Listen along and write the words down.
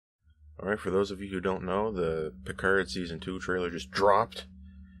Alright, for those of you who don't know, the Picard Season 2 trailer just dropped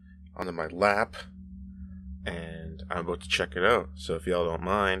onto my lap, and I'm about to check it out. So if y'all don't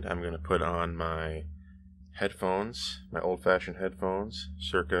mind, I'm going to put on my headphones, my old-fashioned headphones,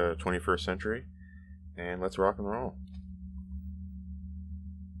 circa 21st century, and let's rock and roll.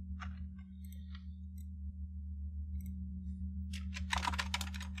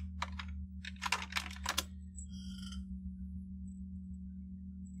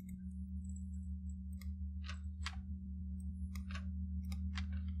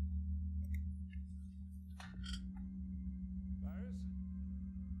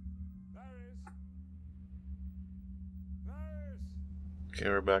 Okay,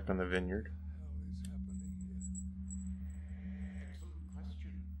 we're back on the vineyard.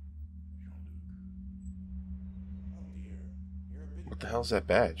 What the hell's that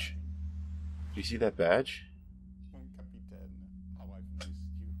badge? Do you see that badge?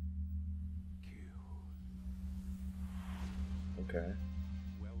 Okay.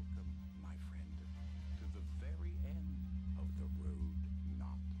 Welcome, my friend, to the very end of the road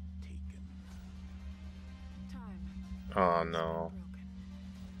not taken. Time. Oh no.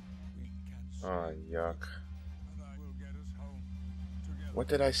 Oh, yuck. What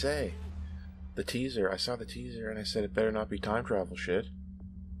did I say? The teaser. I saw the teaser and I said it better not be time travel shit.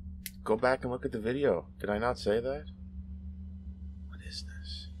 Go back and look at the video. Did I not say that? What is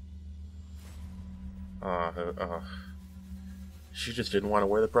this? She just didn't want to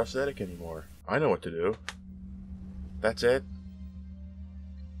wear the prosthetic anymore. I know what to do. That's it?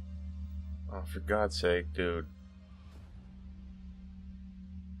 Oh, for God's sake, dude.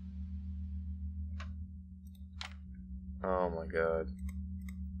 Oh my God.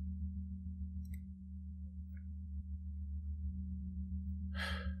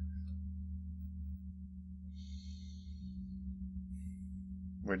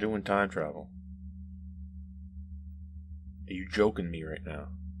 We're doing time travel. Are you joking me right now?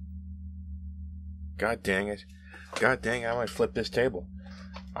 God dang it. God dang it, I might flip this table.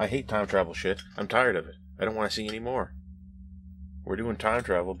 I hate time travel shit. I'm tired of it. I don't want to see any more. We're doing time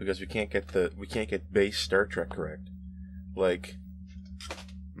travel because we can't get base Star Trek correct. Like,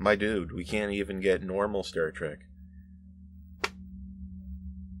 my dude, we can't even get normal Star Trek.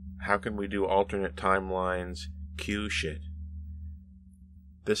 How can we do alternate timelines, Q shit?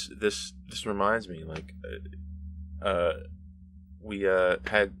 This reminds me, like, we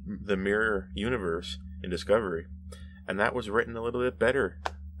had the Mirror Universe in Discovery, and that was written a little bit better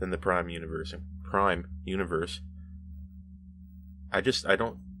than the Prime Universe. I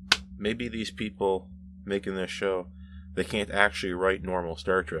don't. Maybe these people making this show, they can't actually write normal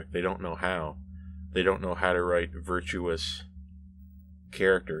Star Trek. They don't know how. They don't know how to write virtuous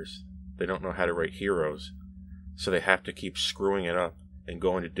characters. They don't know how to write heroes. So they have to keep screwing it up and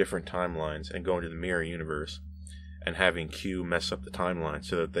going to different timelines and going to the Mirror Universe and having Q mess up the timeline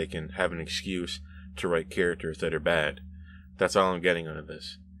so that they can have an excuse to write characters that are bad. That's all I'm getting out of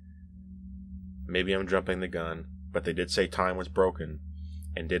this. Maybe I'm jumping the gun, but they did say time was broken.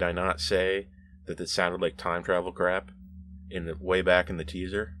 And did I not say that it sounded like time travel crap way back in the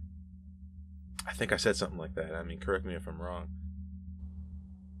teaser? I think I said something like that. I mean, correct me if I'm wrong.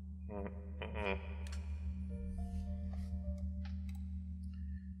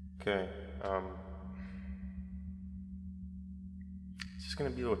 Okay, is this gonna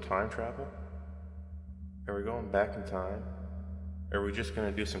be a little time travel? Are we going back in time? Are we just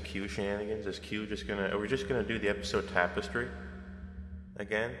gonna do some Q shenanigans? Are we just gonna do the episode Tapestry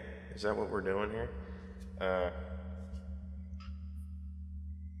again? Is that what we're doing here?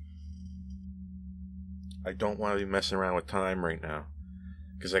 I don't want to be messing around with time right now,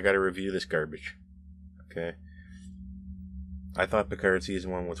 because I gotta review this garbage. Okay? I thought Picard Season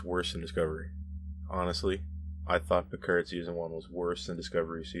 1 was worse than Discovery. Honestly, I thought Picard Season 1 was worse than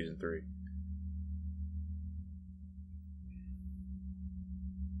Discovery Season 3.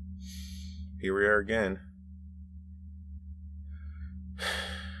 Here we are again.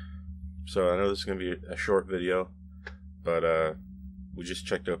 So I know this is going to be a short video, but we just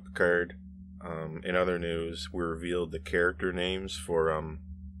checked out Picard. In other news, we revealed the character names for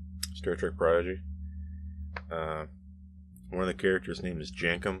Star Trek Prodigy. One of the characters' name is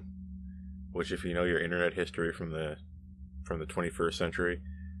Jankum, which, if you know your internet history from the 21st century,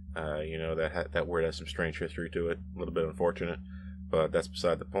 you know that word has some strange history to it. A little bit unfortunate, but that's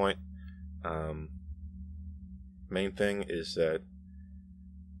beside the point. Main thing is that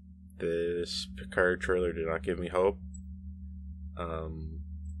this Picard trailer did not give me hope.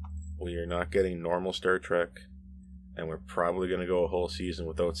 We are not getting normal Star Trek, and we're probably going to go a whole season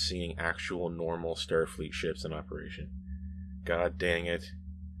without seeing actual normal Starfleet ships in operation. God dang it.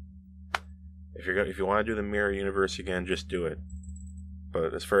 If you want to do the mirror universe again, just do it.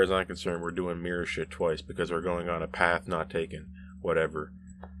 But as far as I'm concerned, we're doing mirror shit twice because we're going on a path not taken. Whatever.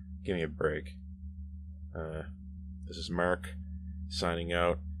 Give me a break. This is Mark signing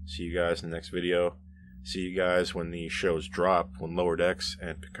out. See you guys in the next video. See you guys when the shows drop, when Lower Decks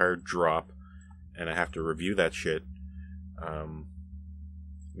and Picard drop, and I have to review that shit.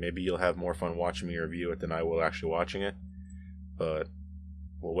 Maybe you'll have more fun watching me review it than I will actually watching it. But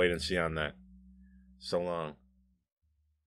we'll wait and see on that. So long.